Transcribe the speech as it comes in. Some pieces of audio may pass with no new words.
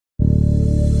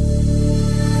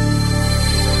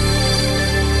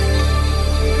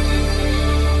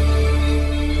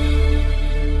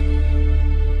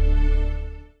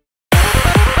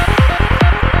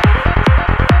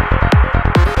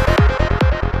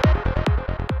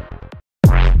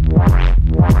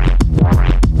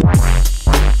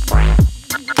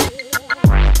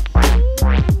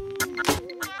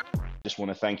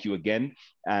thank you again.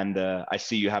 And I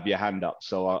see you have your hand up,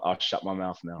 so I'll shut my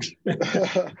mouth now.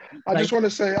 I just want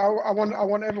to say I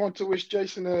want everyone to wish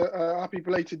Jason a happy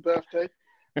belated birthday.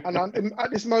 And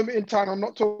at this moment in time, I'm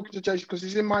not talking to Jason because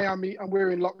he's in Miami and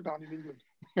we're in lockdown in England.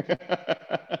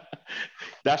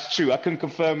 That's true. I can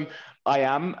confirm I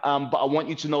am, but I want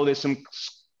you to know there's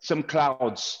some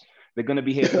clouds. They're going to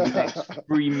be here for the next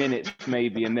 3 minutes,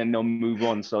 maybe, and then they'll move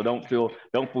on. So don't feel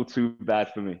too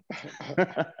bad for me.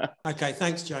 Okay,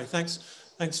 thanks, Joe.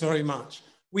 Thanks very much.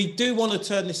 We do want to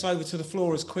turn this over to the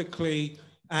floor as quickly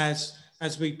as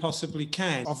we possibly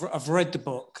can. I've read the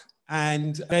book,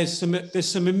 and there's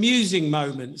some amusing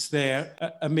moments there,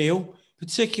 Emile.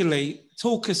 Particularly,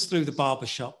 talk us through the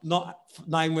barbershop, not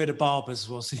knowing where the barbers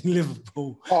was in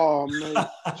Liverpool. Oh, mate.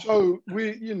 So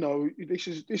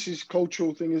this is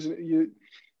cultural thing, isn't it?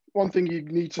 One thing you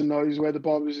need to know is where the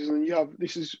barbers is, and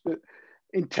this is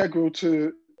integral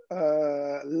to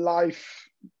life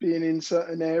being in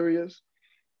certain areas.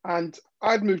 And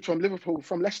I'd moved from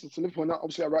Leicester to Liverpool, and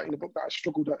obviously I write in the book that I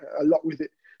struggled a lot with it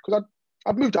because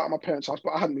I'd moved out of my parents' house,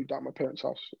 but I hadn't moved out of my parents'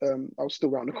 house. I was still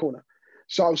around the corner.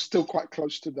 So I was still quite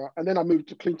close to that. And then I moved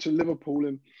to Liverpool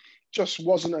and just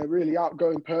wasn't a really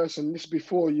outgoing person. This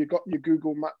before you got your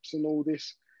Google Maps and all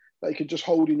this that you could just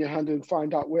hold in your hand and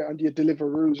find out where, and your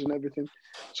Deliveroos and everything.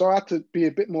 So I had to be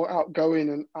a bit more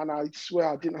outgoing. And I swear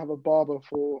I didn't have a barber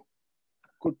for a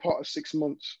good part of 6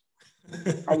 months.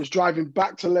 I was driving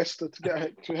back to Leicester to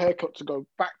get a haircut to go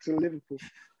back to Liverpool.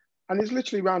 And it's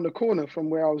literally around the corner from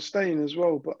where I was staying as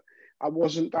well. But I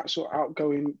wasn't that sort of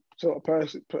outgoing sort of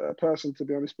person, to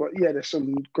be honest. But yeah, there's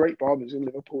some great barbers in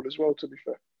Liverpool as well, to be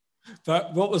fair.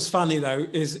 But what was funny though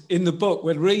is in the book,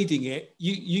 when reading it,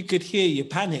 you could hear your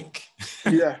panic.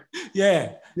 Yeah.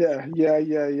 Yeah.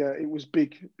 It was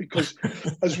big because,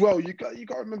 as well, you got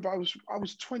to remember, I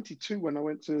was 22 when I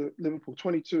went to Liverpool.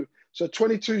 22. So,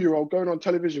 22-year-old going on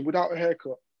television without a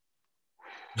haircut.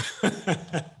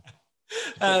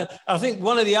 I think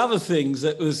one of the other things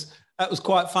that was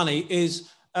quite funny is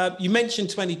you mentioned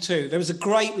 22. There was a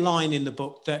great line in the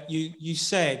book that you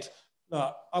said,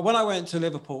 when I went to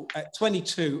Liverpool at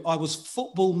 22, I was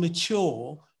football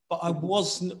mature, but I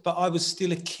was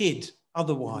still a kid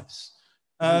otherwise.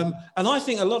 And I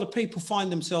think a lot of people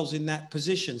find themselves in that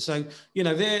position. So,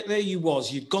 there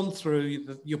you'd gone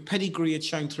through, your pedigree had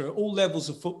shown through at all levels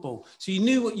of football. So you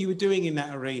knew what you were doing in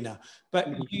that arena, but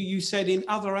you said in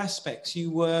other aspects,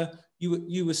 you were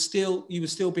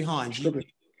still behind.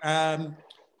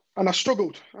 And I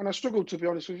struggled, to be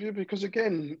honest with you, because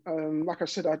again, like I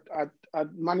said, I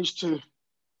managed to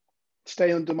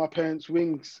stay under my parents'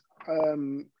 wings.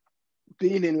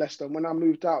 Being in Leicester, when I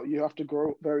moved out, you have to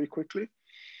grow up very quickly.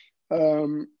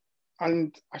 And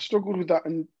I struggled with that.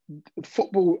 And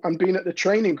football and being at the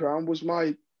training ground was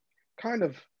my kind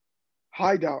of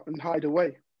hideout and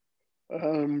hideaway,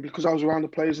 because I was around the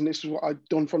players and this is what I'd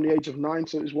done from the age of 9.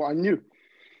 So it was what I knew.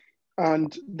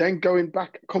 And then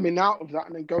coming out of that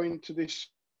and then going to this,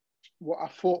 what I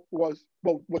thought was,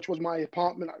 which was my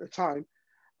apartment at the time,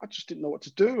 I just didn't know what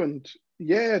to do. And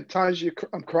yeah, at times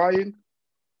I'm crying,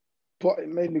 but it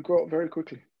made me grow up very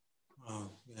quickly.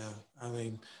 Oh, yeah. I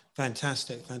mean,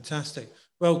 fantastic.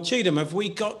 Well, Cheatham, have we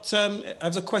got,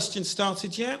 have the questions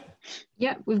started yet?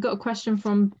 Yeah, we've got a question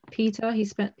from Peter.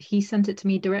 He sent it to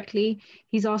me directly.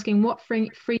 He's asking, what three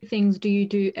things do you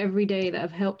do every day that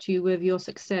have helped you with your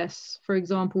success? For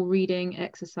example, reading,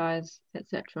 exercise,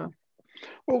 etc.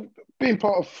 Well, being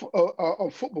part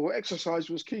of football, exercise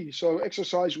was key. So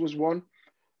exercise was one.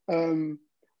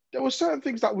 There were certain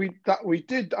things that we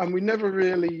did, and we never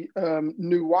really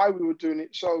knew why we were doing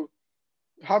it. So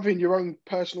having your own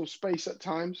personal space at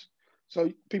times.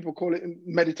 So people call it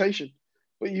meditation,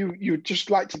 but you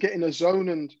just like to get in a zone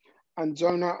and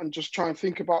zone out and just try and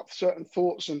think about certain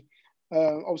thoughts and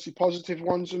obviously positive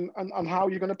ones and how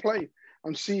you're going to play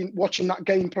and watching that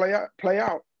game play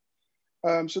out.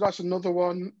 So that's another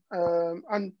one.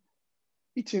 And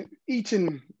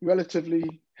eating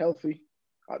relatively healthy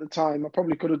at the time. I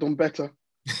probably could have done better.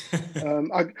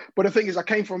 But the thing is, I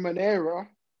came from an era,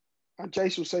 and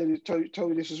Jason will tell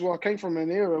you this as well. I came from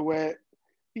an era where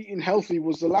eating healthy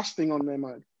was the last thing on their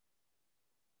mind.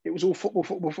 It was all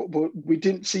football. We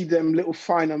didn't see them little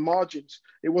finer margins.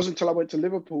 It wasn't until I went to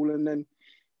Liverpool and then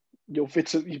you're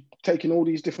taking all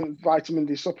these different vitamins,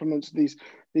 these supplements, these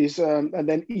and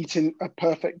then eating a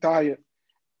perfect diet.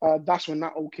 That's when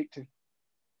that all kicked in.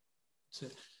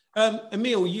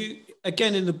 Emile, you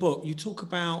again in the book you talk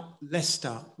about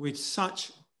Leicester with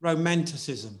such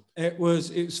romanticism. It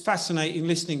was fascinating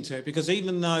listening to it, because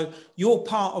even though your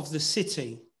part of the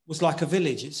city was like a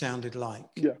village, it sounded like.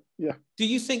 Yeah. Do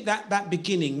you think that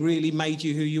beginning really made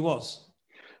you who you was?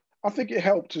 I think it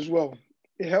helped as well.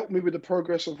 It helped me with the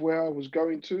progress of where I was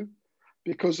going to,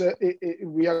 because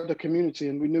we had a community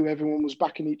and we knew everyone was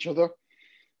backing each other.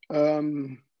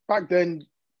 Back then,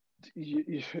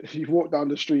 you walk down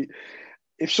the street,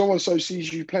 if someone so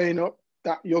sees you playing up,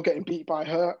 that you're getting beat by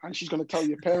her and she's going to tell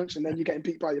your parents, and then you're getting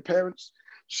beat by your parents.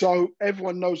 So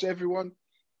everyone knows everyone.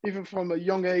 Even from a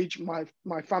young age, my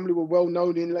family were well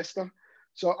known in Leicester.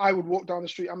 So I would walk down the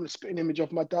street, I'm the spitting image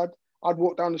of my dad. I'd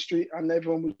walk down the street and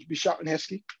everyone would be shouting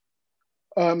Heskey.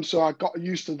 So I got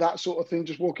used to that sort of thing,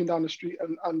 just walking down the street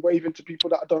and waving to people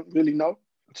that I don't really know.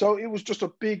 So it was just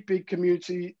a big, big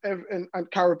community and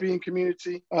Caribbean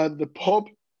community. The pub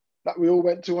that we all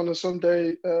went to on a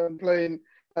Sunday, playing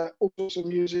all sorts of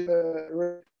music,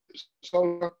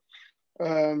 solo,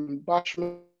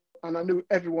 bashment, and I knew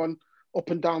everyone up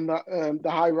and down that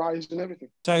the high rise and everything.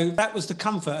 So that was the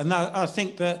comfort, and I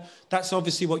think that's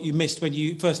obviously what you missed when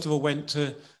you first of all went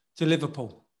to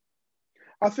Liverpool.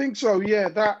 I think so, yeah.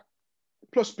 That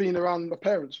plus being around my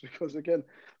parents, because again,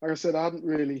 like I said, I hadn't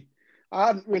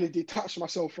really detached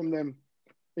myself from them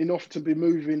enough to be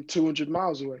moving 200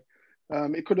 miles away.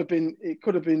 It could have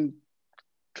been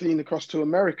clean across to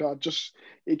America.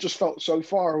 It just felt so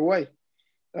far away.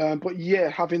 But yeah,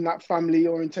 having that family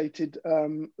orientated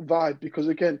vibe, because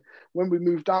again, when we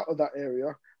moved out of that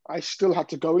area, I still had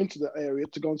to go into that area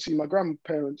to go and see my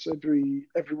grandparents every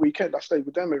weekend. I stayed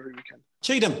with them every weekend.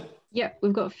 Cheatham. Yeah,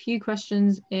 we've got a few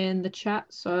questions in the chat.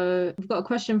 So we've got a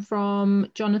question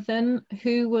from Jonathan.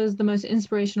 Who was the most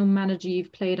inspirational manager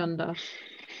you've played under?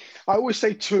 I always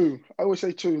say two.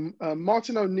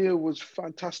 Martin O'Neill was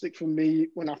fantastic for me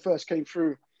when I first came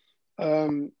through.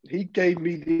 He gave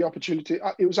me the opportunity.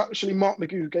 It was actually Mark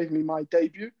McGee who gave me my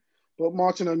debut, but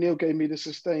Martin O'Neill gave me the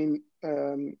sustained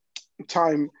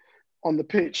time on the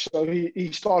pitch. So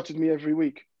he started me every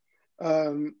week.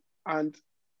 And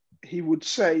he would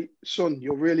say, son,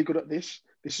 you're really good at this.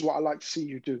 This is what I like to see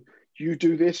you do. You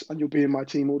do this and you'll be in my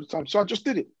team all the time. So I just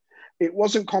did it. It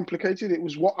wasn't complicated. It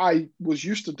was what I was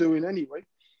used to doing anyway.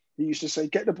 He used to say,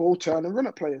 get the ball, turn and run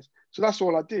at players. So that's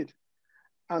all I did.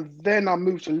 And then I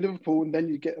moved to Liverpool, and then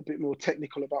you get a bit more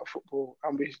technical about football.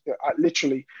 And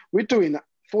we're doing that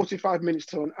 45 minutes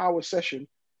to an hour session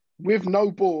with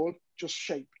no ball,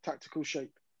 just tactical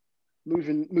shape,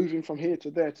 moving from here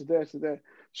to there, to there, to there.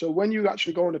 So when you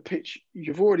actually go on a pitch,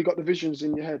 you've already got the visions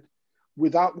in your head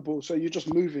without the ball. So you're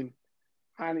just moving,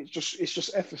 and it's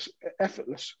just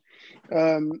effortless.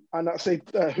 And I'd say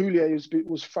Julio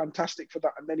was fantastic for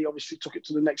that. And then he obviously took it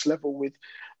to the next level with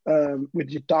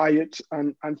your diet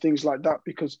and things like that,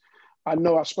 because I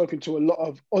know I've spoken to a lot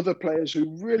of other players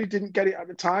who really didn't get it at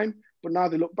the time, but now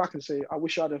they look back and say, I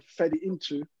wish I'd have fed it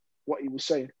into what he was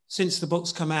saying. Since the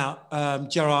book's come out,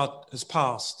 Gerard has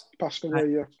passed away,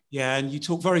 yeah. Yeah, and you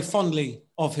talk very fondly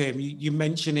of him. You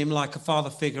mention him like a father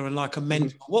figure and like a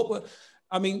mentor.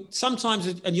 Mm-hmm. Sometimes,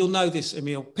 and you'll know this,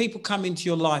 Emile, people come into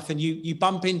your life and you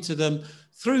bump into them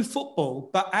through football,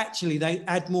 but actually they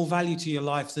add more value to your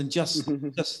life than just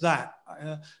that.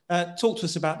 Talk to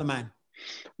us about the man.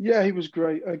 Yeah, he was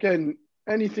great. Again,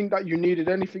 anything that you needed,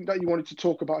 anything that you wanted to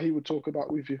talk about, he would talk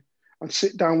about with you and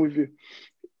sit down with you.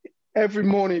 Every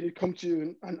morning he'd come to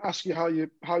you and ask you how your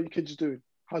kids are doing.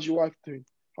 How's your wife doing?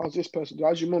 How's this person doing?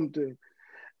 How's your mum doing?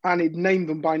 And he'd name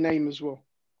them by name as well.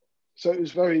 So it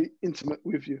was very intimate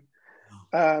with you.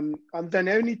 And then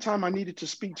any time I needed to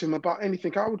speak to him about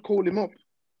anything, I would call him up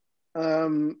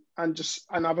and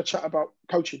have a chat about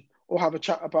coaching, or have a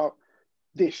chat about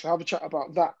this, have a chat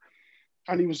about that.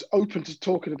 And he was open to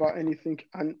talking about anything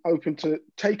and open to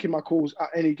taking my calls at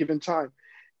any given time.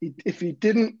 If he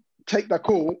didn't take that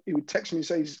call, he would text me and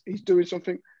say he's doing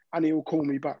something, and he will call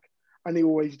me back. And he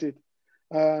always did.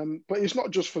 But it's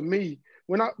not just for me.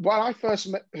 When I first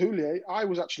met Julio, I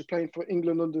was actually playing for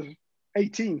England under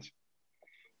 18s.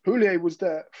 Julio was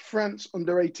the France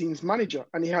under 18s manager,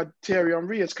 and he had Thierry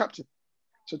Henry as captain.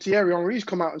 So Thierry Henry's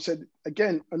come out and said,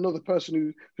 again, another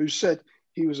person who said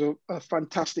he was a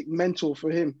fantastic mentor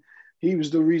for him. He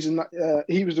was the reason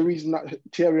that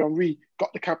Thierry Henry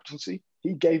got the captaincy.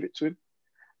 He gave it to him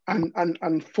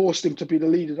and forced him to be the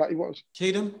leader that he was.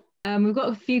 Cheatham? We've got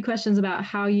a few questions about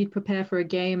how you'd prepare for a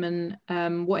game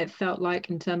and what it felt like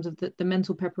in terms of the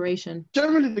mental preparation.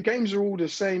 Generally, the games are all the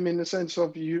same in the sense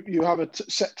of you have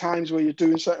set times where you're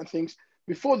doing certain things.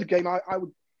 Before the game,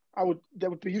 there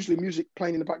would be usually music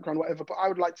playing in the background, whatever, but I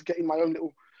would like to get in my own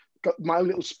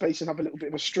little space and have a little bit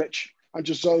of a stretch and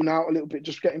just zone out a little bit,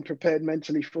 just getting prepared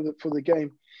mentally for the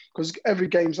game. Because every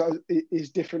game is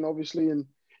different, obviously, and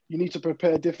you need to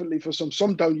prepare differently for some.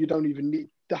 Some you don't even need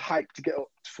the hype to get up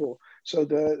for. So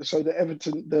the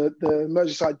Everton, the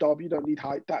Merseyside derby, you don't need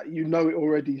hype. That you know it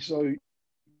already. So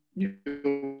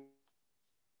you're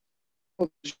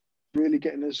really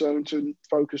get in the zone to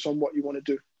focus on what you want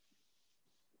to do.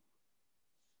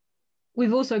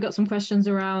 We've also got some questions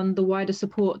around the wider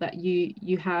support that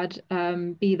you had,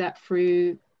 be that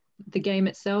through the game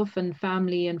itself and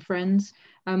family and friends.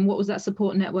 What was that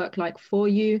support network like for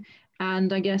you?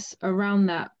 And I guess around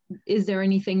that, is there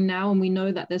anything now, and we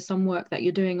know that there's some work that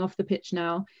you're doing off the pitch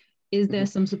now, is there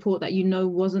some support that you know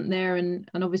wasn't there, and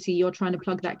obviously you're trying to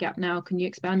plug that gap now? Can you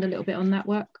expand a little bit on that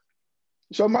work?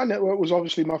 So my network was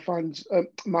obviously my fans,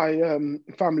 my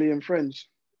family and friends.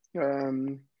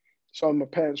 So my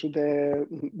parents were there,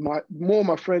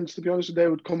 my friends, to be honest. They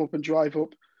would come up and drive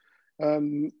up,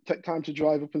 take time to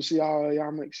drive up and see how I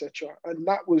am, etc. And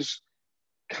that was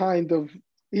kind of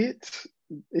it.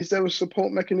 Is there a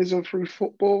support mechanism through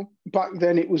football? Back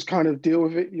then it was kind of deal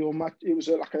with it. It was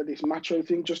like this macho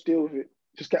thing, just deal with it,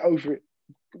 just get over it.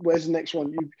 Where's the next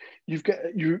one?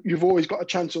 You've always got a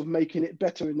chance of making it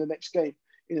better in the next game,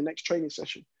 in the next training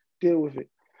session. Deal with it.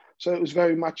 So it was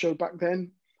very macho back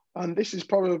then. And this is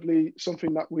probably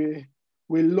something that we're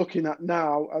looking at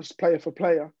now as player for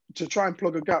player to try and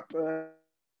plug a gap.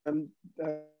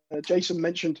 Jason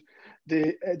mentioned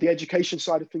the education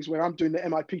side of things, where I'm doing the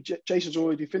MIP. Jason's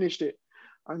already finished it,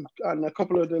 and a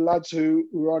couple of the lads who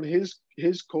were on his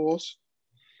course,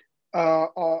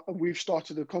 we've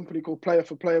started a company called Player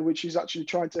for Player, which is actually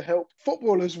trying to help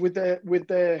footballers with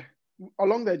their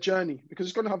along their journey, because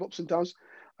it's going to have ups and downs,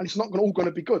 and it's not all going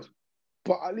to be good.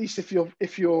 But at least if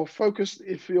you're focused,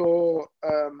 if you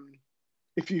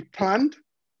planned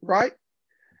right,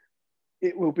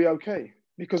 it will be okay.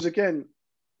 Because again,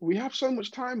 we have so much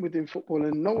time within football,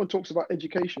 and no one talks about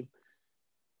education.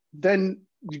 Then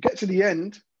you get to the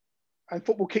end, and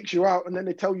football kicks you out, and then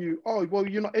they tell you, "Oh, well,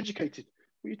 you're not educated."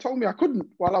 Well, you told me I couldn't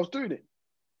while I was doing it.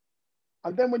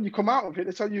 And then when you come out of it,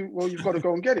 they tell you, "Well, you've got to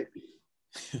go and get it."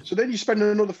 So then you spend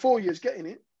another 4 years getting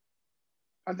it.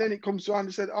 And then it comes around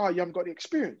and said, "Oh, you haven't got the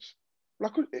experience." Well,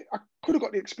 I could have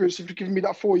got the experience if you'd given me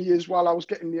that 4 years while I was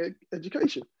getting the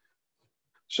education.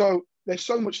 So there's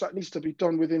so much that needs to be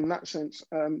done within that sense.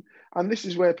 And this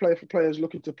is where Player for Player is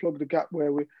looking to plug the gap,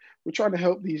 where we're trying to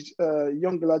help these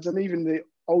younger lads and even the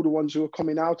older ones who are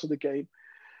coming out of the game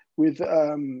with,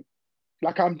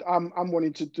 like I'm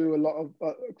wanting to do a lot of,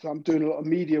 I'm doing a lot of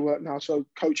media work now. So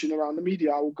coaching around the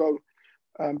media, I will go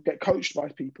get coached by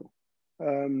people.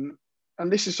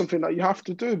 And this is something that you have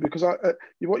to do, because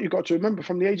what you've got to remember,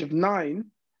 from the age of 9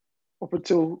 up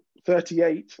until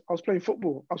 38, I was playing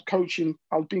football. I was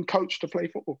being coached to play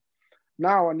football.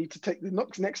 Now I need to take the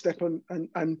next step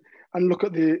and look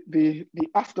at the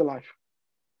afterlife.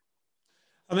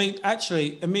 I mean,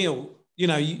 actually, Emile,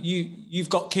 you've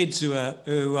got kids who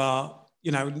are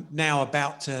now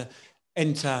about to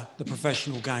enter the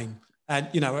professional game and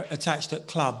attached at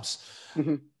clubs.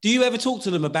 Mm-hmm. Do you ever talk to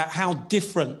them about how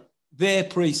different their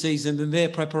pre-season and their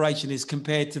preparation is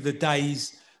compared to the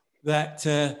days that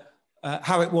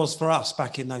how it was for us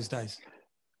back in those days?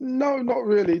 No, not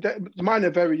really. Mine are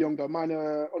very young though. Mine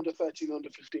are under 13, under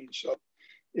 15. So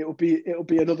it'll be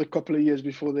another couple of years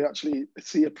before they actually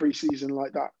see a pre-season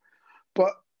like that.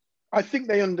 But I think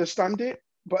they understand it.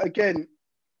 But again,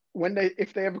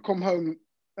 if they ever come home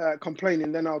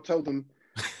complaining, then I'll tell them,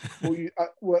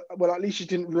 well, at least you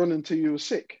didn't run until you were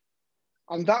sick.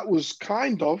 And that was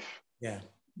kind of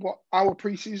what our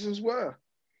pre-seasons were.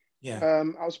 Yeah.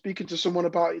 I was speaking to someone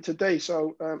about it today.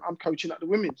 So I'm coaching at the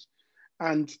women's,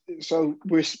 and so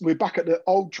we're back at the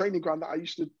old training ground that I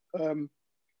used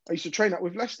to train at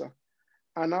with Leicester.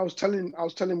 And I was telling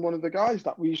one of the guys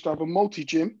that we used to have a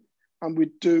multi-gym, and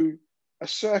we'd do a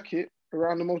circuit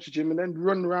around the multi-gym and then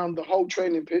run around the whole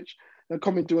training pitch, then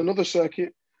come and do another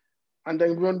circuit and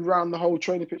then run around the whole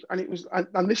training pitch. And it was,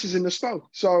 and this is in the snow.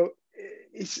 So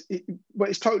but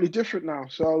it's totally different now.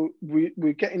 So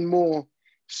we're getting more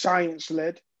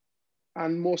science-led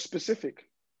and more specific.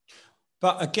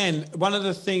 But again, one of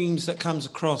the themes that comes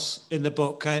across in the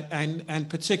book, and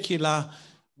particular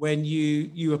when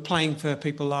you were playing for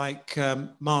people like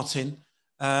Martin,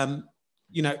 there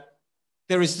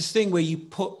is this thing where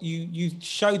you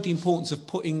showed the importance of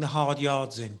putting the hard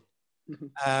yards in.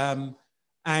 Mm-hmm.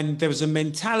 And there was a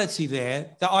mentality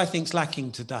there that I think is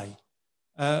lacking today.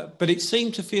 But it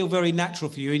seemed to feel very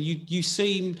natural for you. And you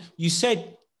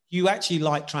said you actually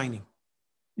like training.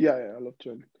 Yeah, I love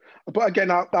training. But again,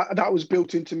 that was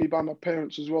built into me by my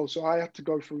parents as well. So I had to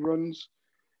go for runs.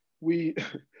 We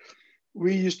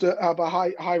used to have a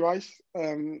high rise,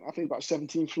 I think about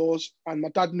 17 floors. And my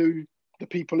dad knew the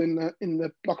people in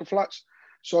the block of flats.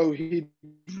 So he'd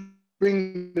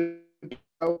ring the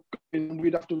bell and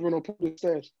we'd have to run up the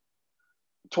stairs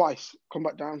twice, come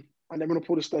back down. and then run up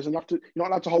all the stairs, and you're not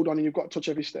allowed to hold on, and you've got to touch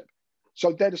every step.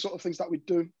 So they're the sort of things that we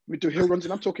do. We do hill runs,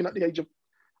 and I'm talking at the age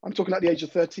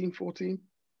of 13, 14.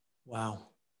 Wow.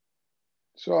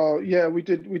 So yeah, we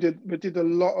did a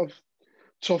lot of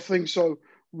tough things. So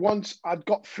once I'd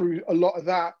got through a lot of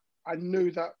that, I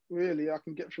knew that really I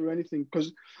can get through anything.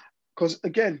 Because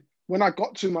again, when I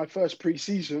got to my first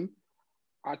pre-season,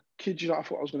 I kid you not, I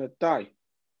thought I was going to die.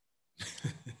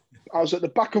 I was at the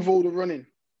back of all the running,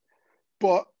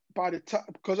 but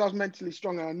because I was mentally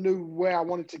strong and I knew where I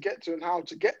wanted to get to and how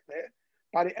to get there,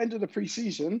 by the end of the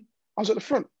pre-season, I was at the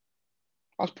front.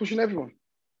 I was pushing everyone.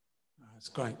 That's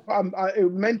great.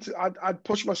 I'd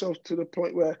push myself to the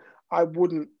point where I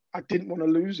didn't want to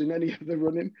lose in any of the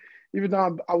running, even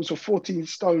though I was a 14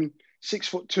 stone,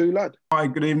 6'2" lad. Hi,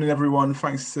 good evening, everyone.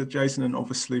 Thanks to Jason, and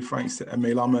obviously thanks to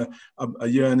Emile. I'm a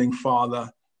yearning father,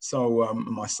 so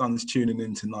my son's tuning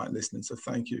in tonight listening, so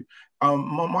thank you.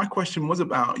 My question was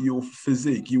about your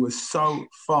physique. You were so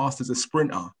fast as a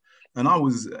sprinter, and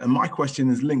my question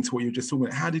is linked to what you were just talking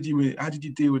about. How did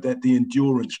you deal with the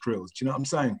endurance drills? Do you know what I'm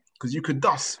saying? Because you could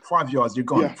dust 5 yards, you're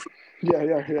gone. Yeah.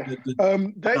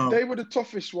 They were the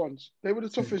toughest ones.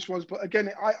 But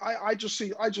again, I just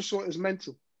saw it as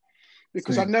mental,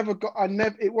 because I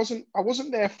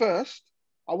wasn't there first.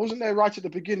 I wasn't there right at the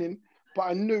beginning, but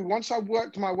I knew once I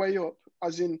worked my way up,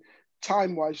 as in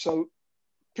time wise. So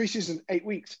pre-season 8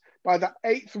 weeks. By that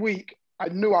 8th week, I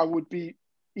knew I would be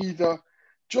either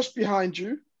just behind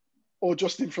you or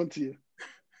just in front of you.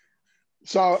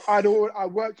 So I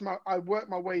worked my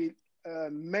way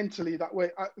mentally that way,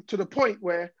 to the point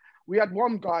where we had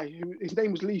one guy his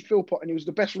name was Lee Philpott, and he was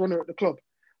the best runner at the club.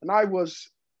 And I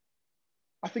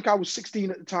think I was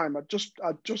 16 at the time. I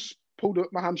just pulled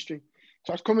up my hamstring.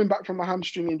 So I was coming back from my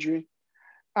hamstring injury,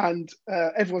 and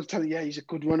everyone's telling me, yeah, he's a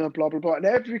good runner, blah, blah, blah. And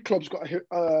every club's got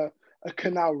a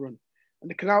canal run.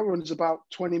 And the canal run is about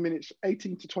 20 minutes,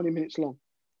 18 to 20 minutes long.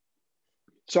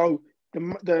 So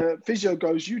the physio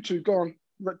goes, you two go on,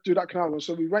 do that canal run.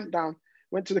 So we went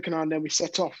to the canal, and then we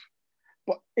set off.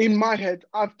 But in my head,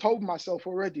 I've told myself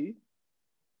already,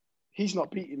 he's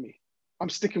not beating me. I'm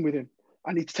sticking with him.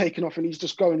 And he's taking off, and he's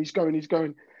just going, he's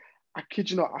going. I kid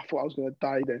you not, I thought I was going to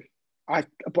die then.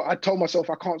 But I told myself,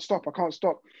 I can't stop.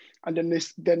 And then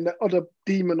the other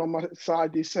demon on my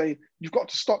side is saying, you've got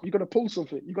to stop. You've got to pull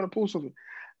something.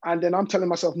 And then I'm telling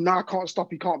myself, no, I can't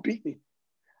stop. He can't beat me.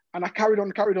 And I carried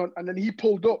on. And then he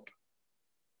pulled up.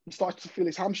 He started to feel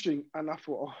his hamstring. And I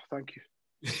thought, oh, thank you.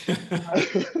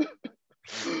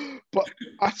 But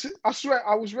I swear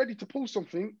I was ready to pull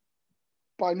something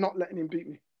by not letting him beat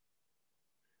me.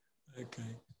 Okay.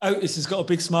 Otis has got a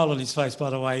big smile on his face, by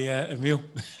the way, Emile.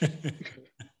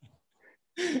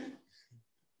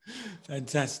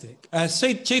 Fantastic.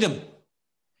 Cheatham.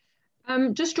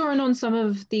 Just drawing on some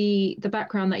of the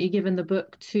background that you give in the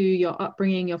book to your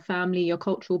upbringing, your family, your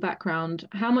cultural background,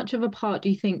 how much of a part do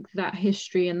you think that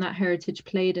history and that heritage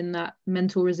played in that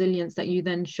mental resilience that you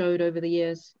then showed over the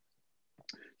years?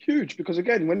 Huge, because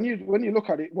again, when you look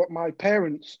at it, what my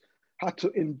parents had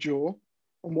to endure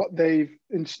and what they've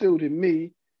instilled in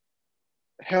me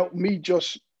helped me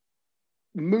just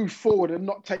move forward and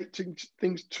not take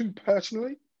things too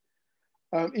personally,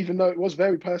 even though it was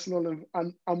very personal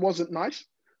and wasn't nice.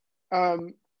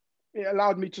 It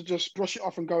allowed me to just brush it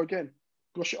off and go again.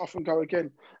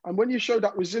 And when you show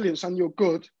that resilience and you're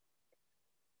good,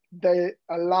 they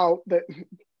allow that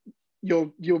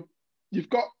you've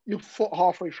got your foot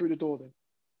halfway through the door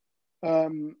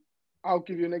then. I'll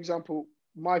give you an example.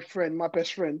 My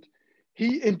best friend,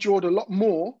 he endured a lot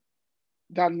more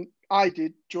than I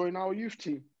did during our youth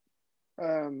team,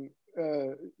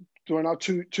 during our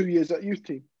two years at youth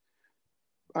team.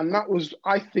 And that was,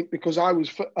 I think, because I was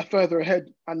further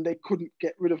ahead and they couldn't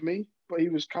get rid of me, but he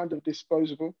was kind of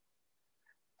disposable,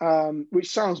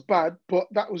 which sounds bad, but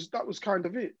that was kind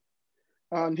of it.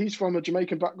 And he's from a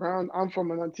Jamaican background, I'm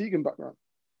from an Antiguan background,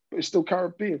 but it's still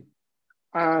Caribbean.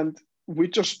 And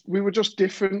we were just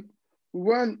different. We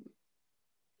weren't,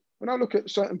 when I look at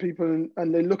certain people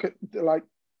and they look at like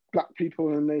black people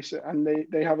and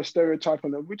they have a stereotype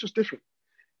on them, we're just different.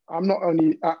 I'm not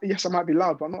only, yes, I might be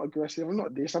loud, but I'm not aggressive. I'm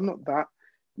not this, I'm not that.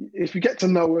 If you get to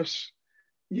know us,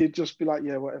 you just be like,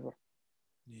 yeah, whatever.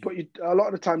 Yeah. But a lot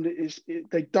of the time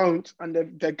they don't, and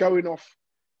they're going off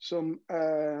some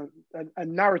a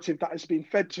narrative that has been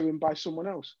fed to them by someone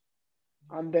else.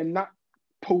 And then that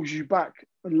pulls you back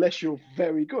unless you're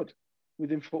very good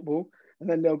within football. And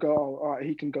then they'll go, oh, all right,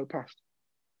 he can go past.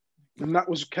 And that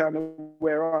was kind of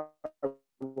where I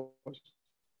was.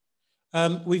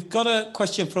 We've got a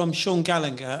question from Sean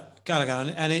Gallagher,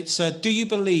 and it's, do you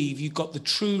believe you got the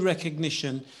true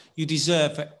recognition you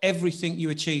deserve for everything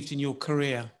you achieved in your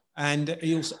career. And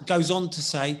he also goes on to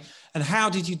say, and how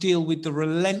did you deal with the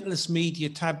relentless media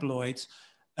tabloids,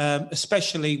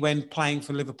 especially when playing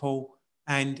for Liverpool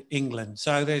and England?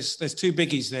 So there's two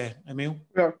biggies there, Emile.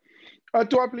 Yeah.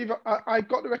 Do I believe I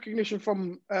got the recognition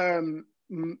from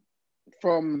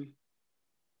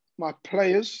my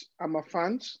players and my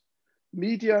fans?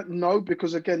 Media, no,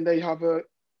 because again, they have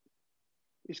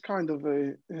it's kind of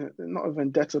not a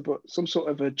vendetta, but some sort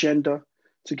of agenda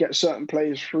to get certain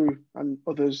players through, and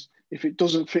others, if it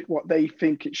doesn't fit what they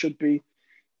think it should be,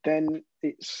 then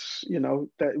it's,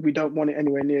 that we don't want it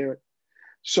anywhere near it.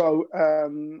 So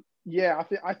yeah,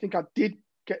 I think I did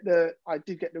get the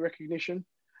recognition.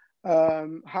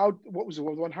 What was the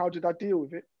one? How did I deal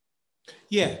with it?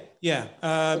 Yeah. He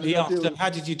asked,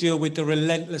 how did you deal with the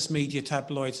relentless media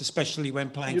tabloids, especially when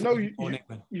playing for Liverpool and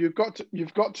England? You've got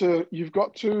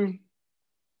to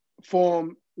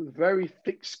form very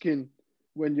thick skin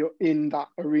when you're in that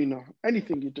arena.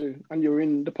 Anything you do, and you're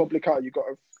in the public eye, you've got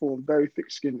to form very thick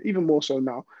skin. Even more so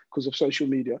now because of social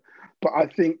media. But I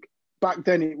think back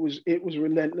then it was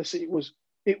relentless. It was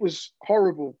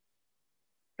horrible.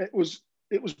 It was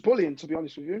bullying, to be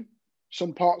honest with you.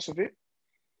 Some parts of it.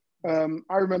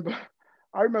 I remember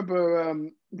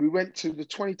we went to the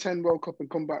 2010 World Cup and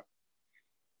come back,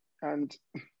 and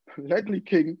Ledley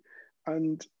King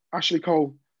and Ashley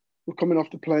Cole were coming off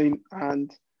the plane,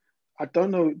 and I don't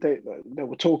know, they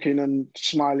were talking and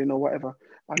smiling or whatever.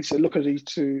 And he said, "Look at these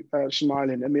two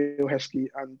smiling, Emile Heskey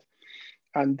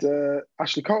and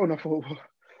Ashley Cole." And I thought,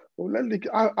 well, Ledley,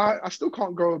 I still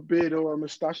can't grow a beard or a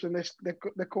moustache, and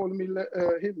they're calling me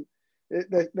him.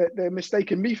 They're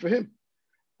mistaking me for him.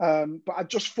 But I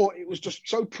just thought it was just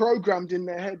so programmed in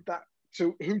their head that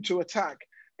who to attack,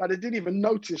 that they didn't even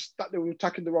notice that they were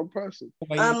attacking the wrong person.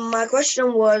 My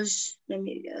question was,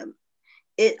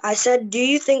 I said, do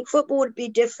you think football would be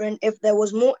different if there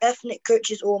was more ethnic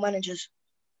coaches or managers?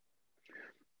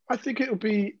 I think it would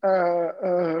be.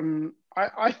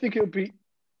 I think it would be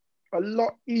a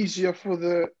lot easier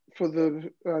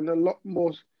and a lot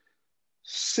more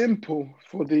simple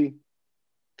for the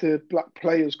black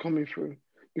players coming through.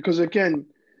 Because again,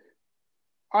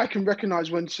 I can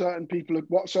recognize what certain people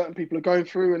are going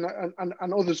through, and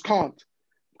others can't,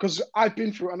 because I've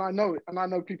been through it and I know it, and I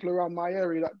know people around my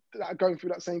area that are going through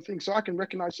that same thing. So I can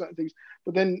recognize certain things,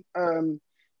 but then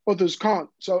others can't.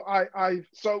 So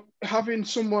so having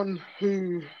someone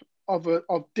who of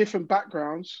different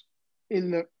backgrounds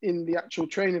in the actual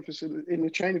training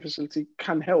facility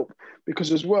can help,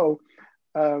 because as well.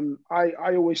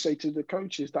 I always say to the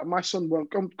coaches that my son won't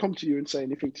come to you and say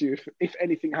anything to you if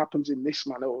anything happens in this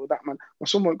manner or that man. My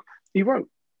son won't. He won't.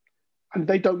 And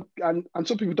they don't. And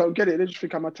some people don't get it. They just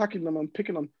think I'm attacking them. I'm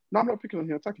picking on. No, I'm not picking on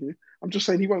you. Attacking you. I'm just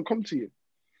saying he won't come to you.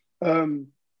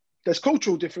 There's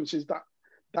cultural differences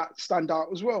that stand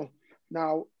out as well.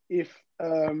 Now, if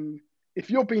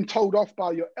you're being told off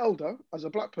by your elder as a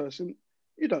black person,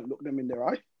 you don't look them in their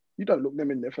eye. You don't look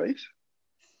them in their face.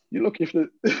 You look if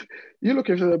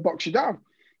they box you down.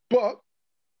 But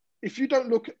if you don't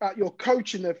look at your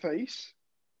coach in their face,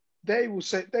 they will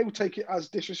take it as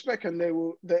disrespect, and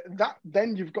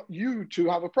then you've got you to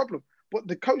have a problem. But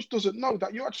the coach doesn't know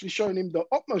that you're actually showing him the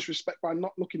utmost respect by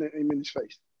not looking at him in his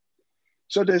face.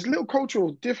 So there's little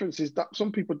cultural differences that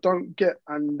some people don't get,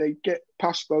 and they get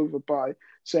passed over by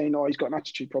saying, "Oh, he's got an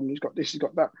attitude problem. He's got this. He's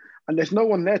got that," and there's no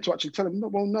one there to actually tell him,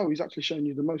 "No, he's actually showing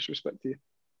you the most respect here."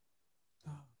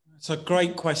 It's a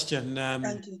great question.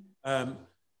 Thank you.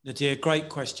 Nadir, great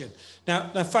question.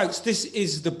 Now, folks, this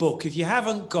is the book. If you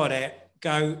haven't got it,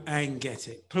 go and get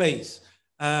it, please.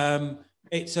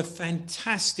 It's a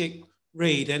fantastic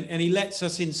read, and he lets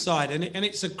us inside. And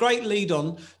it's a great lead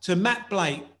on to Matt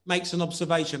Blake makes an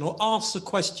observation or asks a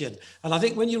question. And I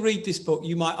think when you read this book,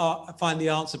 you might find the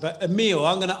answer. But Emile,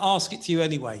 I'm going to ask it to you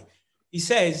anyway. He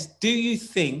says, do you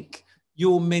think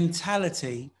your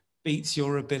mentality beats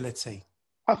your ability?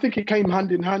 I think it came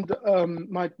hand in hand.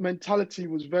 My mentality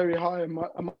was very high. And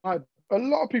a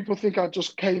lot of people think I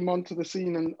just came onto the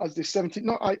scene and as this 17.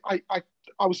 No, I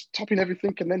was topping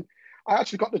everything, and then I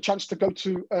actually got the chance to go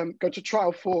to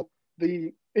trial for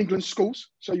the England schools.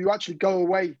 So you actually go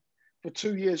away for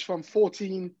 2 years from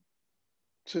 14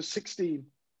 to 16.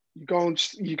 You go and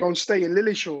stay in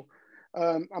Lillishall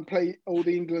and play all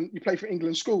the England. You play for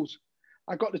England schools.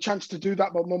 I got the chance to do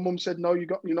that, but my mum said no.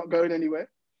 You're not going anywhere.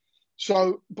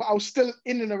 So, but I was still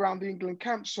in and around the England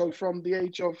camp. So from the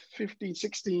age of 15,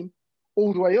 16,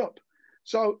 all the way up.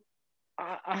 So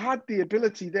I had the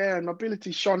ability there, and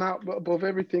ability shone out above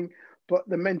everything. But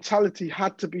the mentality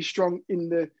had to be strong in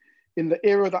the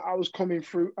era that I was coming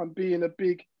through, and being a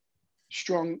big,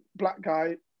 strong black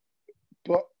guy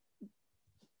but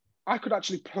I could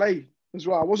actually play as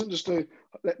well. I wasn't just a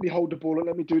let me hold the ball and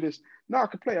let me do this. No, I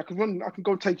could play. I could run. I could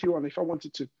go take you on if I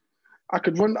wanted to. I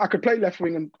could run. I could play left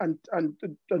wing and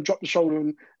drop the shoulder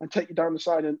and take you down the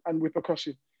side and whip across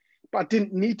you. But I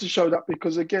didn't need to show that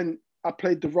because again, I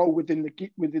played the role within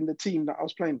the team that I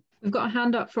was playing. We've got a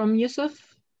hand up from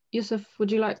Yusuf. Yusuf,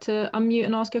 would you like to unmute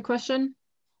and ask your question?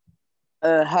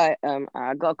 Hi.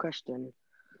 I got a question.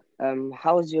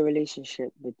 How was your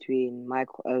relationship between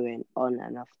Michael Owen on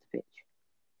and off the pitch?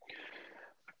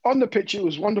 On the pitch, it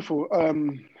was wonderful.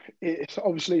 It's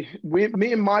obviously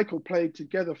me and Michael played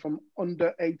together from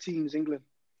under 18s England.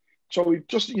 So we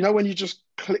just, when you just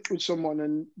click with someone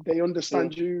and they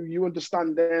understand you, you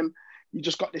understand them, you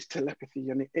just got this telepathy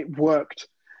and it worked.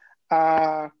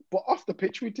 But off the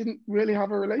pitch, we didn't really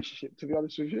have a relationship, to be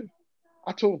honest with you,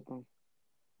 at all.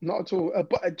 Not at all.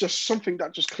 But just something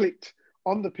that just clicked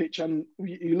on the pitch, and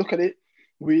you look at it,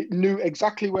 we knew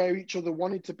exactly where each other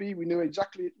wanted to be. We knew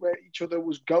exactly where each other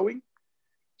was going.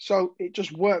 So it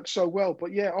just worked so well.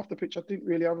 But yeah, off the pitch, I didn't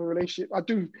really have a relationship. I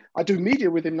do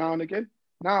media with him now and again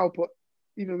now, but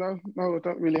even though, no, I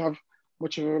don't really have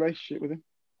much of a relationship with him.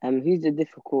 Who's the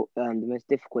most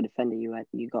difficult defender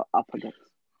you got up against?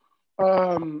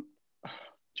 Do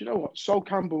you know what? Sol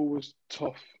Campbell was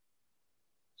tough.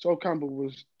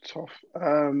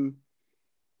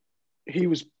 He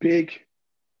was big.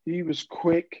 He was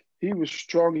quick. He was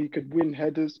strong. He could win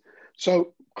headers.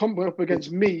 So coming up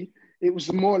against me, it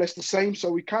was more or less the same.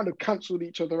 So we kind of cancelled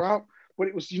each other out. But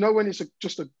it was, when it's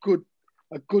just a good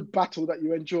battle that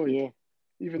you enjoy. Yeah.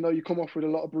 Even though you come off with a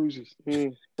lot of bruises.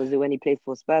 Was it when he played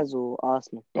for Spurs or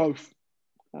Arsenal? Both.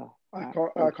 Oh,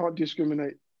 I can't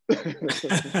discriminate. Thank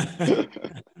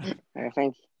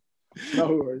you. No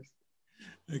worries.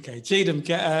 Okay, Cheatham,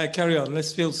 carry on.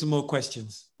 Let's field some more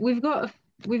questions. We've got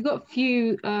a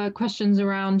few questions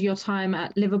around your time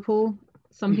at Liverpool.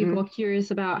 Some people are curious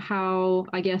about how,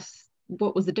 I guess,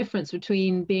 what was the difference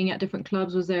between being at different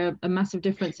clubs? Was there a massive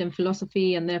difference in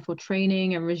philosophy and therefore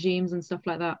training and regimes and stuff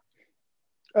like that?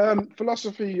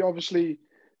 Philosophy, obviously,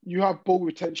 you have ball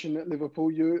retention at Liverpool.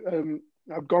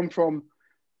 I've gone from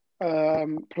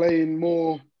playing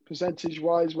more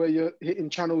percentage-wise where you're hitting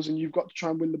channels and you've got to try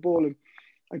and win the ball and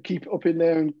keep it up in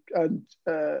there and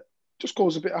just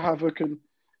cause a bit of havoc and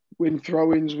win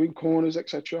throw-ins, win corners,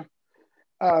 etc.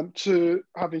 To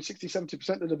having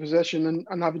 60-70% of the possession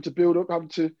and having to build up, having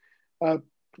to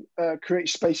create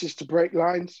spaces to break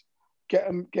lines, get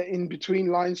in between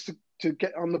lines to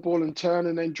get on the ball and turn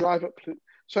and then drive up.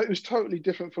 So it was totally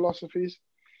different philosophies.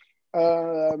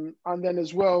 And then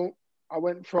as well, I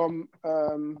went from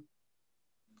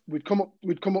we'd come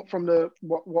up from the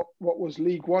what was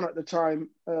League One at the time,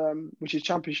 which is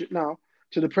Championship now,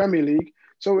 to the Premier League.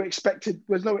 So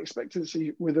there's no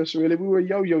expectancy with us really. We were a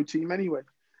yo-yo team anyway.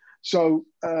 So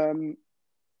there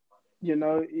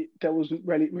wasn't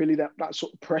really that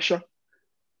sort of pressure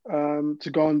to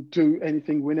go and do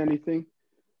anything, win anything.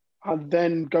 And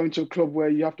then going to a club where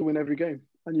you have to win every game,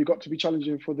 and you've got to be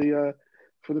challenging for the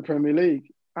Premier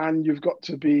League, and you've got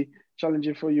to be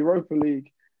challenging for Europa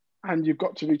League, and you've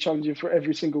got to be challenging for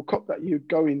every single cup that you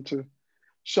go into.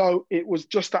 So it was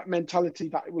just that mentality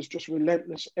that it was just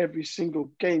relentless. Every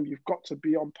single game, you've got to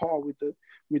be on par with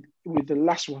the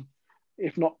last one,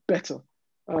 if not better.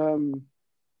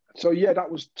 So yeah,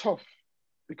 that was tough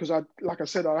because I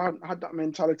hadn't had that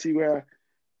mentality where,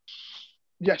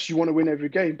 yes, you want to win every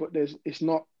game, but it's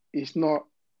not.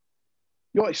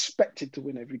 You're expected to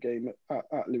win every game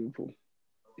at Liverpool.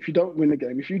 If you don't win a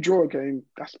game, if you draw a game,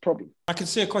 that's the problem. I can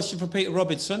see a question from Peter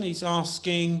Robinson. He's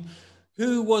asking,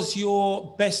 who was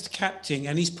your best captain?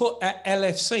 And he's put at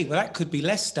LFC. Well, that could be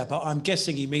Leicester, but I'm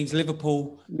guessing he means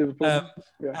Liverpool. Yeah.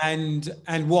 And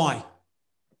why?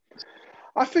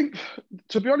 I think,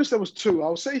 to be honest, there was two.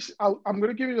 I'm going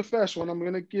to give you the first one. I'm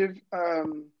going to give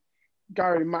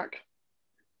Gary Mack.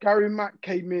 Gary Mack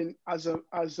came in as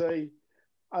a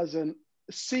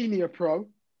senior pro,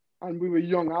 and we were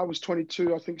young. I was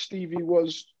 22. I think Stevie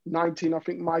was 19. I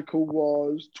think Michael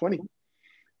was 20.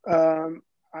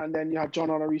 And then you had John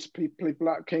Honoris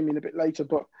Black came in a bit later.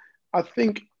 But I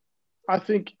think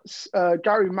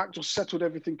Gary Mack just settled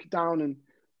everything down. And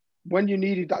when you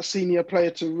needed that senior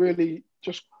player to really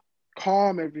just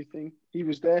calm everything, he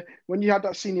was there. When you had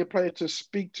that senior player to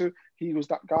speak to, he was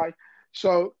that guy.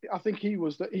 So I think he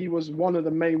was one of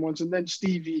the main ones. And then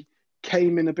Stevie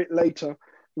came in a bit later,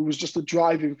 who was just a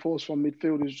driving force from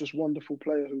midfield. He was just a wonderful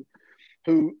player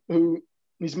who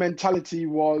his mentality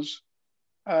was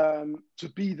to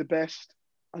be the best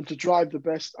and to drive the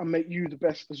best and make you the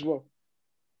best as well,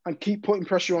 and keep putting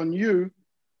pressure on you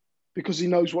because he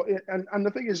knows what. And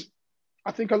the thing is,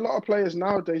 I think a lot of players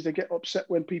nowadays, they get upset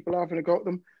when people are having a go at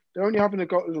them. They're only having a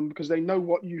go at them because they know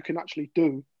what you can actually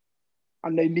do,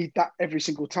 and they need that every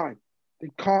single time. They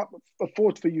can't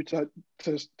afford for you to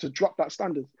drop that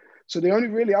standard. So they're only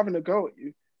really having a go at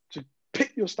you to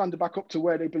pick your standard back up to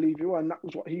where they believe you are. And that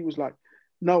was what he was like.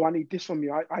 No, I need this from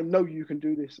you. I know you can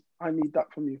do this. I need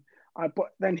that from you.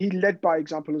 But then he led by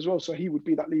example as well. So he would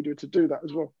be that leader to do that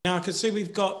as well. Now I can see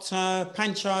we've got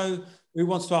Pancho who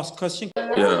wants to ask a question.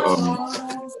 Yeah.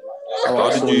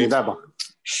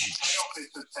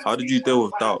 How did you deal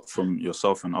with doubt from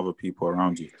yourself and other people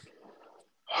around you?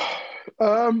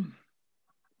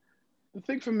 The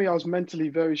thing for me, I was mentally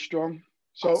very strong.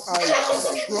 So I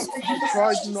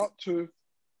tried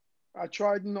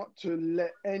not to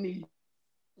let anyone's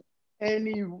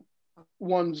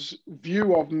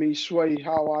view of me sway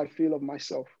how I feel of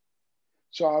myself.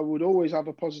 So I would always have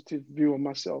a positive view of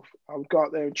myself. I would go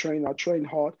out there and train. I train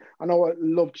hard. I know I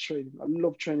loved training. I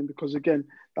love training because, again,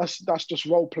 that's just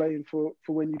role playing for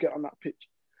when you get on that pitch.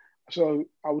 So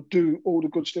I would do all the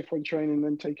good stuff on training and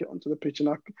then take it onto the pitch.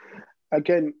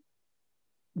 And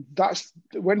that's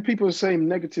when people are saying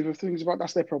negative things about,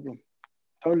 that's their problem.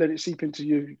 Don't let it seep into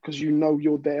you because you know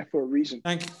you're there for a reason.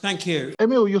 Thank you.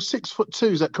 Emile, you're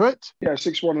 6'2", is that correct? Yeah,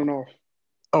 6'1.5".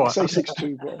 All I say right.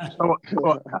 6'2", bro. All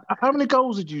right. How many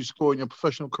goals did you score in your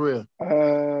professional career?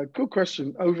 Good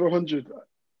question. Over 100.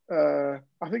 I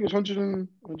think it was 100,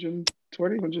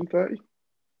 120, 130.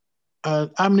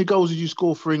 How many goals did you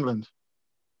score for England?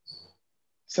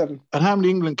 7. And how many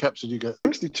England caps did you get?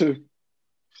 62.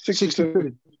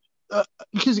 62.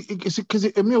 Because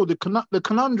Emile, the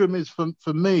conundrum is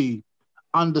for me,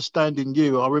 understanding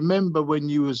you. I remember when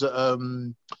you was at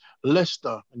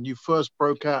Leicester and you first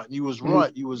broke out, and you was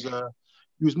right. You was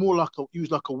more like a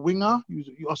winger.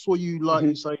 I saw you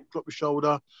you say drop your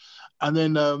shoulder, and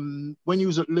then when you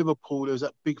was at Liverpool, there was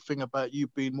that big thing about you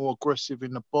being more aggressive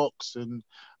in the box and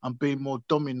being more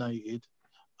dominated,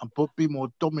 and being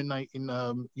more dominating.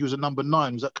 You was a number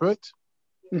 9. Was that correct?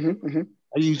 Mm-hmm.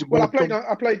 I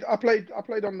played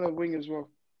on the wing as well.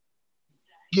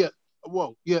 Yeah.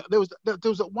 Well, yeah. There was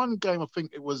that one game. I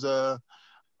think it was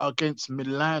against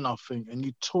Milan, I think, and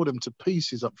you tore them to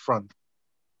pieces up front.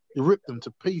 You ripped them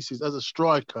to pieces as a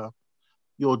striker.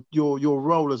 Your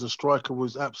role as a striker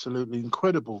was absolutely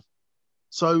incredible.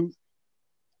 So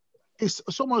it's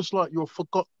almost like you're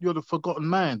the forgotten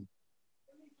man.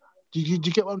 Do you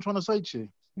get what I'm trying to say to you?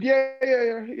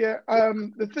 Yeah.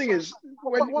 The thing is,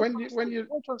 when you're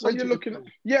looking at,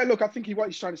 look, I think what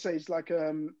he's trying to say is like,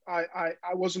 I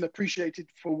wasn't appreciated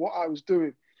for what I was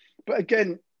doing, but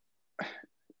again,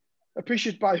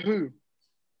 appreciated by who?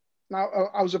 Now,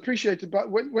 I was appreciated, but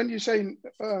when you're saying,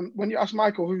 when you ask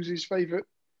Michael who's his favourite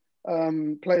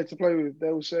player to play with,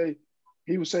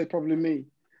 he will say probably me.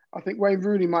 I think Wayne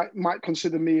Rooney might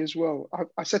consider me as well.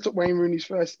 I set up Wayne Rooney's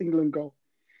first England goal.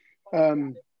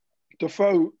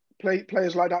 Defoe,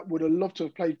 players like that would have loved to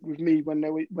have played with me when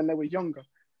they were younger.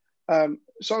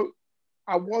 So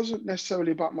I wasn't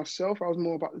necessarily about myself. I was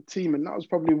more about the team, and that was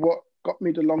probably what got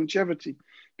me the longevity.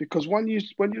 Because when you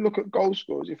look at goal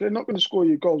scorers, if they're not going to score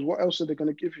you goals, what else are they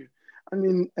going to give you? I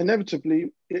mean,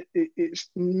 inevitably, it's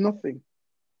nothing.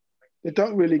 They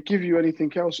don't really give you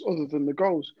anything else other than the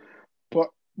goals. But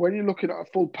when you're looking at a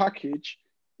full package,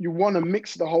 you want to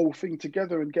mix the whole thing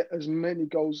together and get as many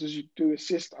goals as you do,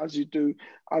 assists as you do,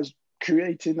 as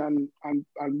creating and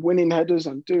winning headers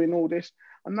and doing all this.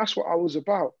 And that's what I was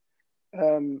about.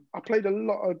 I played a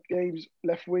lot of games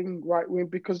left wing, right wing,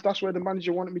 because that's where the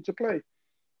manager wanted me to play.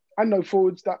 I know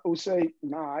forwards that will say,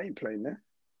 "Nah, I ain't playing there."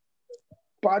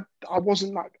 But I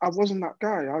wasn't that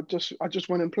guy. I just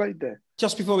went and played there.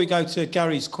 Just before we go to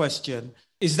Gary's question,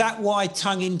 is that why,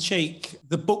 tongue in cheek,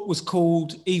 the book was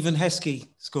called Emile Heskey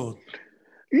Scored?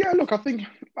 Yeah, look, I think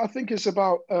it's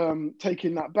about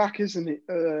taking that back, isn't it?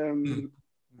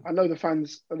 I know the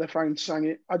fans sang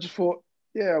it. I just thought,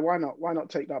 yeah, why not? Why not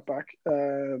take that back?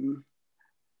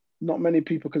 Not many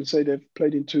people can say they've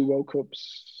played in 2 World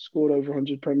Cups, scored over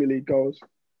 100 Premier League goals,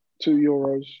 2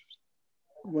 Euros,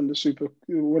 won the Super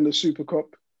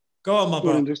Cup. Go on, my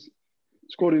brother.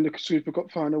 Scored in the Super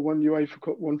Cup final, won UEFA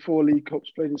Cup, won 4 League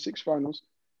Cups, played in 6 finals,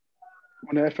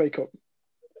 won the FA Cup.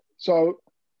 So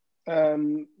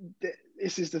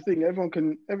this is the thing.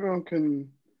 Everyone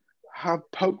can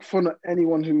poke fun at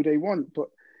anyone who they want, but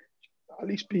at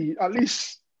least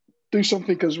do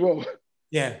something as well.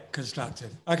 Yeah,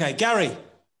 constructive. Okay, Gary.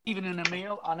 Evening,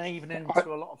 Emile, and evening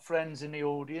to a lot of friends in the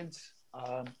audience.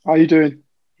 How are you doing?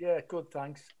 Yeah, good,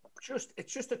 thanks.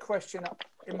 It's just a question.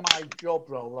 In my job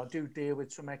role, I do deal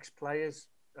with some ex-players,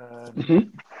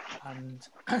 and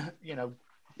you know,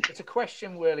 it's a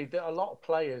question really that a lot of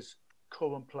players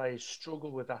current players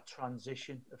struggle with that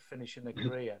transition of finishing their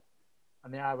career.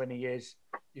 And the irony is,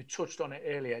 you touched on it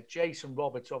earlier, Jason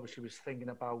Roberts obviously was thinking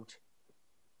about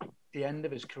the end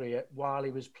of his career while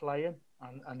he was playing,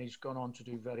 and he's gone on to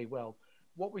do very well.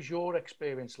 What was your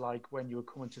experience like when you were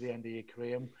coming to the end of your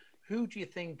career? And who do you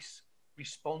think's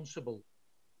responsible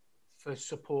for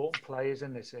supporting players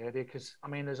in this area? Because, I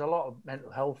mean, there's a lot of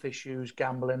mental health issues,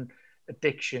 gambling,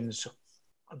 addictions.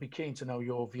 I'd be keen to know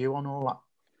your view on all that.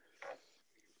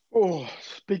 Oh,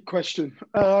 big question.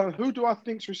 Who do I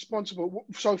think's responsible?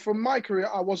 So for my career,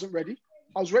 I wasn't ready.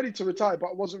 I was ready to retire,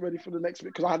 but I wasn't ready for the next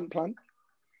bit because I hadn't planned.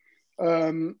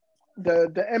 The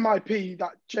MIP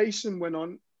that Jason went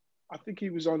on, I think he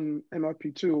was on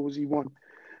MIP 2 or was he 1?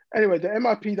 Anyway, the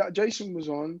MIP that Jason was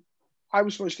on, I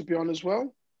was supposed to be on as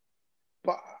well.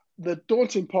 But the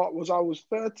daunting part was I was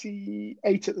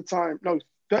 38 at the time. No,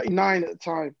 39 at the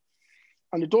time.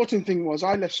 And the daunting thing was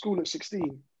I left school at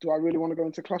 16. Do I really want to go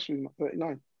into classroom at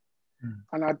 39?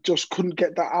 And I just couldn't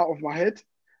get that out of my head.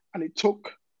 And it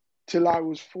took till I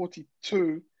was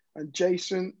 42 and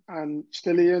Jason and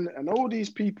Stillian and all these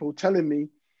people telling me,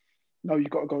 no, you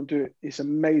got to go and do it. It's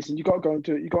amazing. You got to go and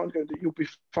do it. You got to go and do it. You'll be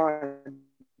fine.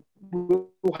 We'll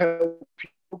help you.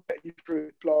 We'll get you through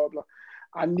it, blah, blah.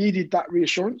 I needed that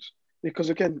reassurance because,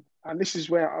 again, and this is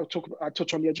where I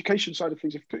touch on the education side of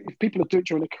things. If people are doing it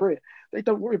during a career, they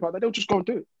don't worry about that. They'll just go and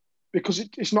do it because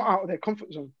it's not out of their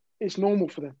comfort zone. It's normal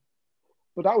for them.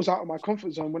 But that was out of my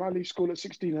comfort zone. When I leave school at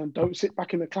 16 and don't sit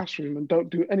back in the classroom and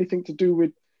don't do anything to do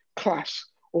with class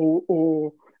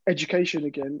or education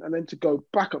again, and then to go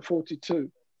back at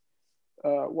 42,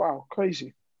 wow,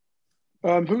 crazy.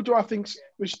 Who do I think's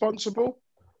responsible?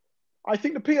 I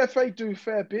think the PFA do a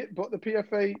fair bit, but the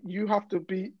PFA, you have to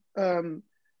be open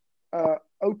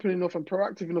enough and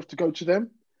proactive enough to go to them.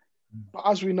 But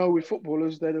as we know with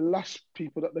footballers, they're the last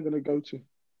people that they're going to go to.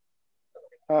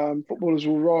 Footballers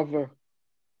will rather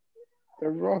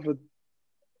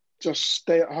just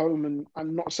stay at home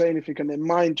and not say anything, and their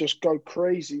mind just go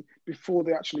crazy before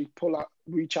they actually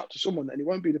reach out to someone, and it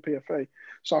won't be the PFA.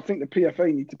 So I think the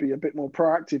PFA need to be a bit more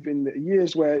proactive in the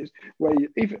years where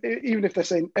even if they're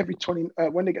saying every 20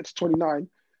 when they get to 29,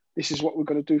 this is what we're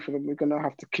going to do for them. We're going to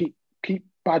have to keep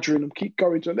badgering them, keep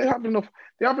going to them. They have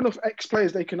enough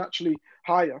ex-players they can actually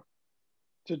hire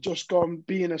to just go and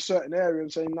be in a certain area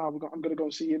and say, no, I'm going to go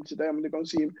and see him today. I'm going to go and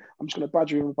see him. I'm just going to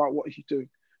badger him about what he's doing.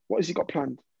 What has he got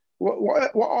planned?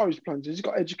 What are his plans? Has he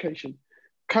got education?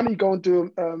 Can he go and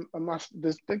do a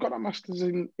master's? They've got a master's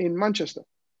in Manchester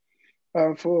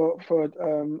for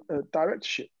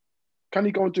directorship. Can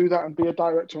he go and do that and be a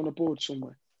director on a board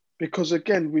somewhere? Because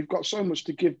again, we've got so much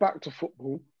to give back to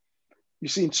football.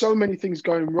 You've seen so many things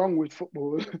going wrong with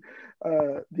football.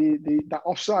 That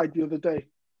offside the other day,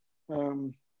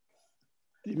 the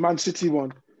Man City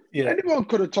one. Yeah. Anyone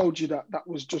could have told you that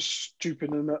was just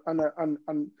stupid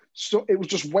and so it was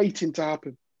just waiting to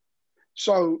happen.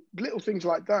 So little things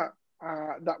like that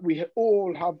that we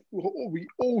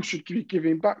all should be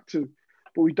giving back to,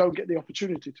 but we don't get the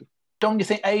opportunity to. Don't you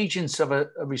think agents have a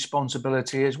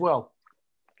responsibility as well?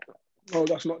 No,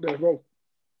 that's not their role.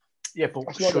 Yeah, but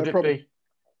that's should it be?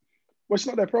 Well, it's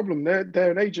not their problem.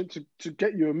 They're an agent to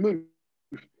get you a move.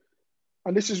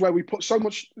 And this is where we put so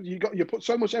much. You put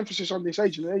so much emphasis on this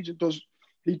agent. The agent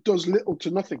does little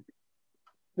to nothing.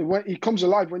 He comes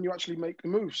alive when you actually make the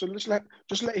move. So just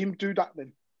let him do that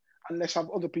then, and let's have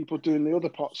other people doing the other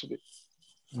parts of it.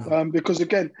 Because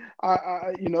again,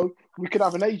 we could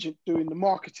have an agent doing the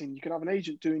marketing. You could have an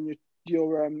agent doing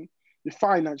your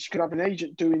finance. You could have an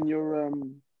agent doing your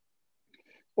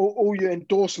all your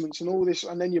endorsements and all this,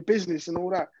 and then your business and all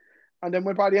that. And then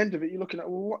by the end of it, you're looking at,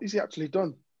 well, what has he actually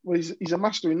done? Well, he's a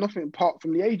master in nothing apart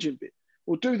from the agent bit.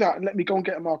 Well, do that and let me go and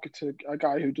get a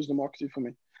guy who does the marketing for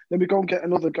me. Let me go and get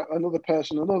another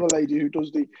person, another lady who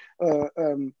does the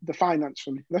finance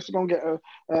for me. Let's go and get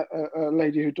a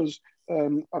lady who does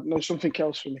something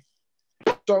else for me.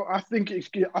 So I think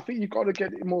you've got to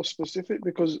get it more specific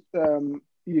because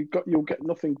you'll get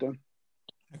nothing done.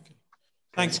 Okay.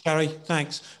 Thanks, Gary.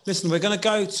 Thanks. Listen, we're going to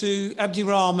go to Abdi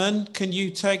Rahman. Can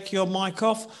you take your mic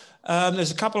off?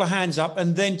 There's a couple of hands up,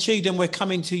 and then Chedan, we're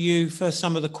coming to you for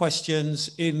some of the questions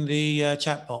in the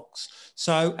chat box.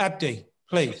 So Abdi,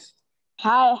 please.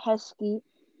 Hi, Heskey.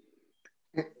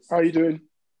 How are you doing?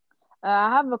 I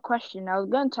have a question. I was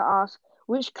going to ask,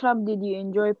 which club did you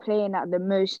enjoy playing at the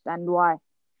most and why?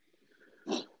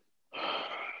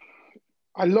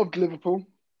 I loved Liverpool.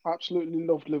 Absolutely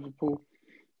loved Liverpool.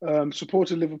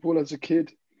 Supported Liverpool as a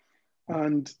kid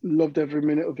and loved every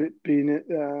minute of it,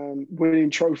 winning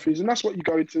trophies. And that's what you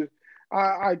go into.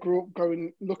 I grew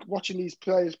up watching these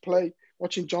players play,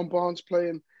 watching John Barnes play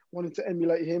and wanting to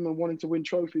emulate him and wanting to win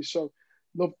trophies. So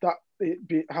loved that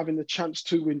having the chance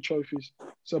to win trophies.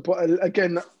 So, but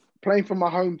again, playing for my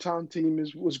hometown team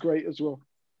was great as well.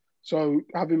 So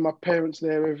having my parents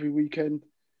there every weekend,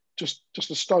 just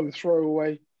a stone throw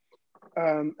away.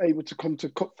 Able to come to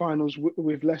cup finals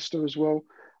with Leicester as well.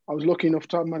 I was lucky enough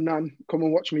to have my nan come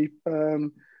and watch me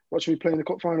play in the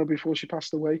cup final before she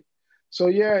passed away. So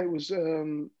yeah, it was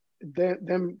them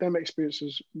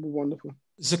experiences were wonderful.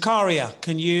 Zakaria,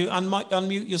 can you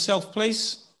unmute yourself,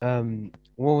 please?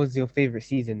 What was your favourite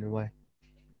season and why?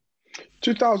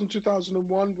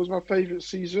 2000-2001 was my favourite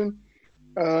season.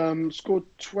 Scored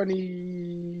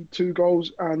 22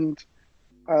 goals and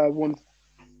won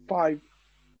 5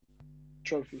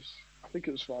 trophies. I think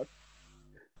it was 5.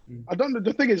 I don't know.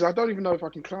 The thing is, I don't even know if I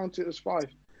can count it as 5.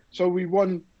 So we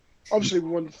won. Obviously, we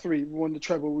won 3. We won the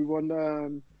treble. We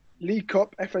won League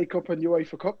Cup, FA Cup, and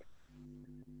UEFA Cup.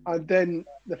 And then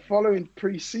the following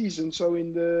pre-season, so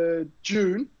in the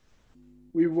June,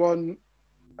 we won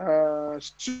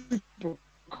Super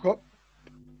Cup.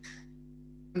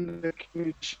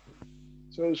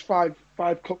 So it was 5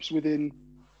 cups within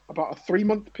about a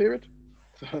 3-month period.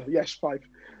 Yes, 5.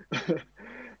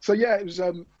 So yeah, it was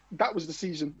that was the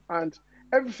season, and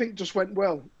everything just went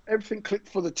well. Everything clicked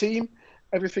for the team,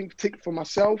 everything ticked for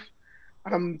myself,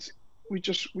 and we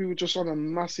were just on a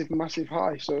massive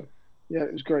high. So yeah,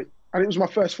 it was great, and it was my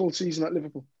first full season at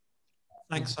Liverpool.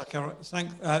 Thanks,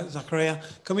 Zakaria.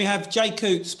 Can we have Jay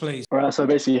Coots, please? All right, so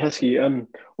basically, Heskey,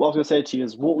 what I was going to say to you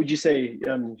is, what would you say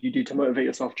you do to motivate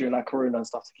yourself during like Corona and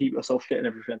stuff to keep yourself fit and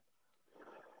everything?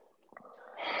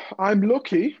 I'm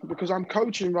lucky because I'm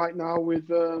coaching right now with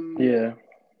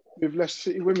Leicester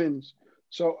City Women's.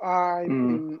 So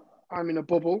I'm in a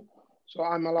bubble. So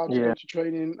I'm allowed to go to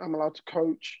training. I'm allowed to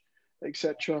coach,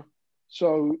 etc.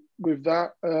 So with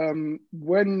that,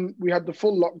 when we had the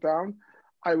full lockdown,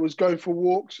 I was going for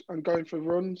walks and going for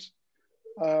runs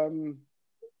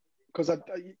because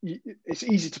it's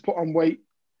easy to put on weight.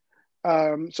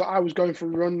 So I was going for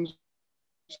runs,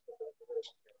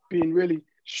 being really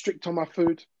strict on my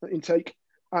food intake,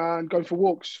 and going for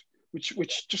walks,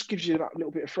 which just gives you that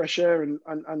little bit of fresh air and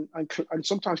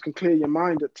sometimes can clear your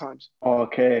mind at times.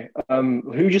 Okay. Who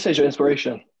would you say is your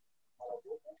inspiration?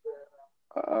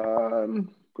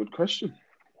 Good question.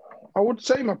 I would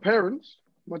say my parents.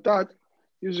 My dad,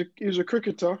 he was a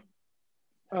cricketer.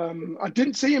 I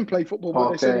didn't see him play football,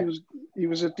 but they said he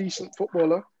was a decent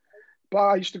footballer. But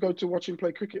I used to go to watch him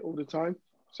play cricket all the time,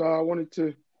 so I wanted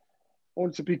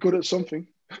to be good at something.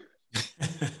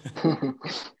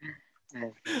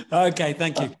 Okay,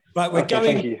 thank you. Right, we're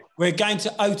going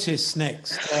to Otis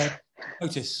next.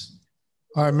 Otis.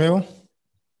 Hi, Emile.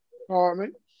 All right,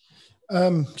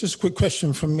 mate. Just a quick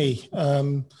question from me.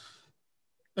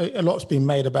 A lot's been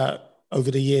made about over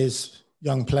the years,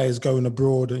 young players going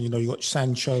abroad, and you got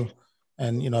Sancho,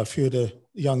 and a few of the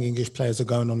young English players are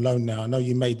going on loan now. I know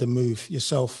you made the move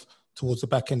yourself towards the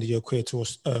back end of your career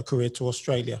to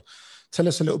Australia. Tell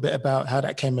us a little bit about how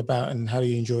that came about and how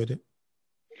you enjoyed it.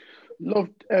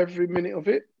 Loved every minute of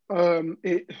it.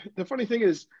 The funny thing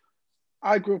is,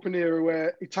 I grew up in an era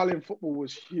where Italian football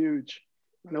was huge,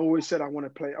 and I always said I want to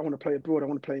play abroad. I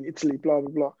want to play in Italy. Blah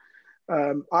blah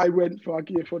blah. I'll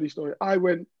give you a funny story. I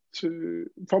went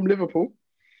from Liverpool.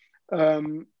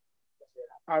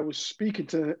 I was speaking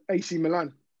to AC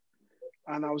Milan,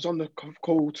 and I was on the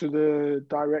call to the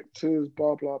directors.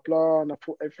 Blah blah blah, and I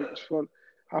thought everything was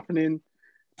happening,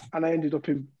 and I ended up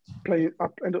playing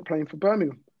for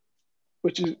Birmingham,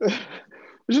 which is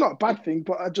not a bad thing.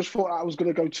 But I just thought I was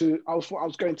going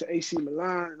to AC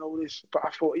Milan and all this. But I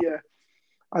thought, yeah.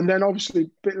 And then obviously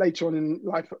a bit later on in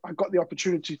life, I got the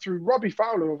opportunity through Robbie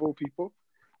Fowler, of all people.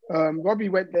 Robbie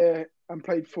went there and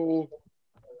played for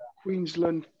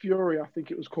Queensland Fury, I think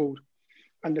it was called.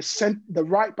 And the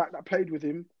right back that played with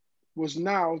him was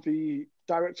now the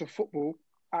director of football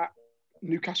at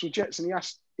Newcastle Jets. And he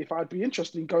asked if I'd be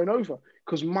interested in going over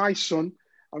because my son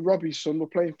and Robbie's son were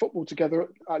playing football together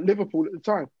at Liverpool at the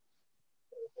time.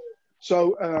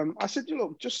 So I said,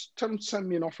 look, just tell them to send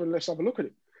me an offer and let's have a look at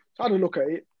it. So I had a look at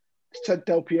it. Said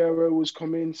Del Piero was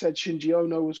coming, said Shinji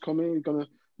Ono was coming, going to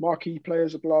marquee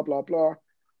players, blah, blah, blah.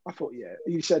 I thought, yeah.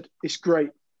 He said, it's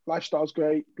great. Lifestyle's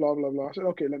great, blah, blah, blah. I said,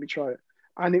 okay, let me try it.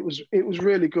 And it was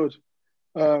really good.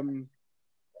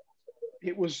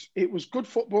 It was good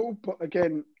football, but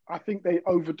again, I think they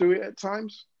overdo it at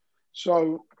times.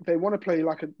 So they want to play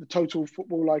like the total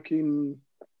football,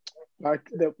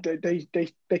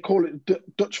 they call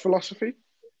it Dutch philosophy.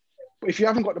 But if you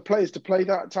haven't got the players to play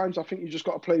that at times, I think you just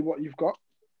got to play what you've got.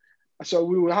 So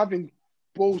we were having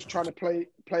balls trying to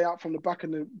play out from the back,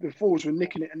 and the forwards were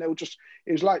nicking it, and it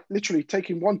was like literally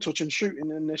taking one touch and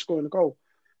shooting, and they're scoring a goal.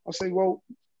 I say, well,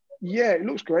 yeah, it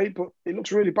looks great, but it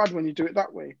looks really bad when you do it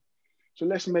that way. So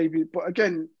but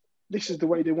again, this is the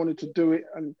way they wanted to do it,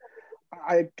 and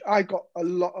I got a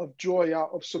lot of joy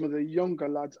out of some of the younger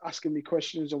lads asking me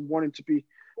questions and wanting to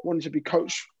be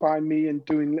coached by me and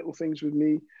doing little things with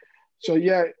me. So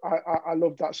yeah, I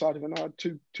love that side of it. And I had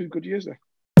two good years there.